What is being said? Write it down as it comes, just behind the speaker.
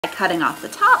cutting off the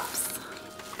tops.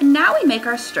 And now we make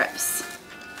our strips.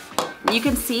 You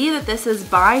can see that this is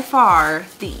by far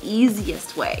the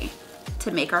easiest way to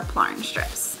make our Plarn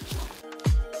strips.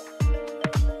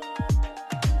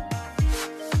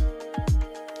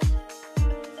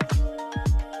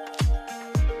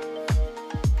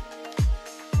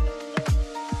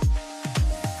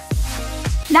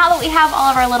 Now that we have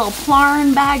all of our little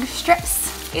Plarn bag strips,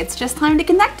 it's just time to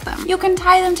connect them. You can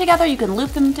tie them together, you can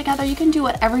loop them together, you can do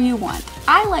whatever you want.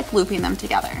 I like looping them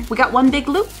together. We got one big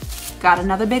loop, got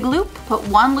another big loop, put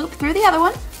one loop through the other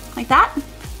one, like that.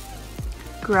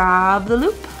 Grab the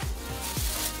loop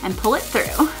and pull it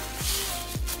through.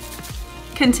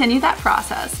 Continue that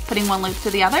process, putting one loop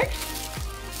through the other,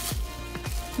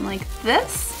 like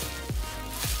this,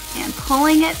 and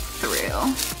pulling it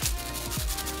through.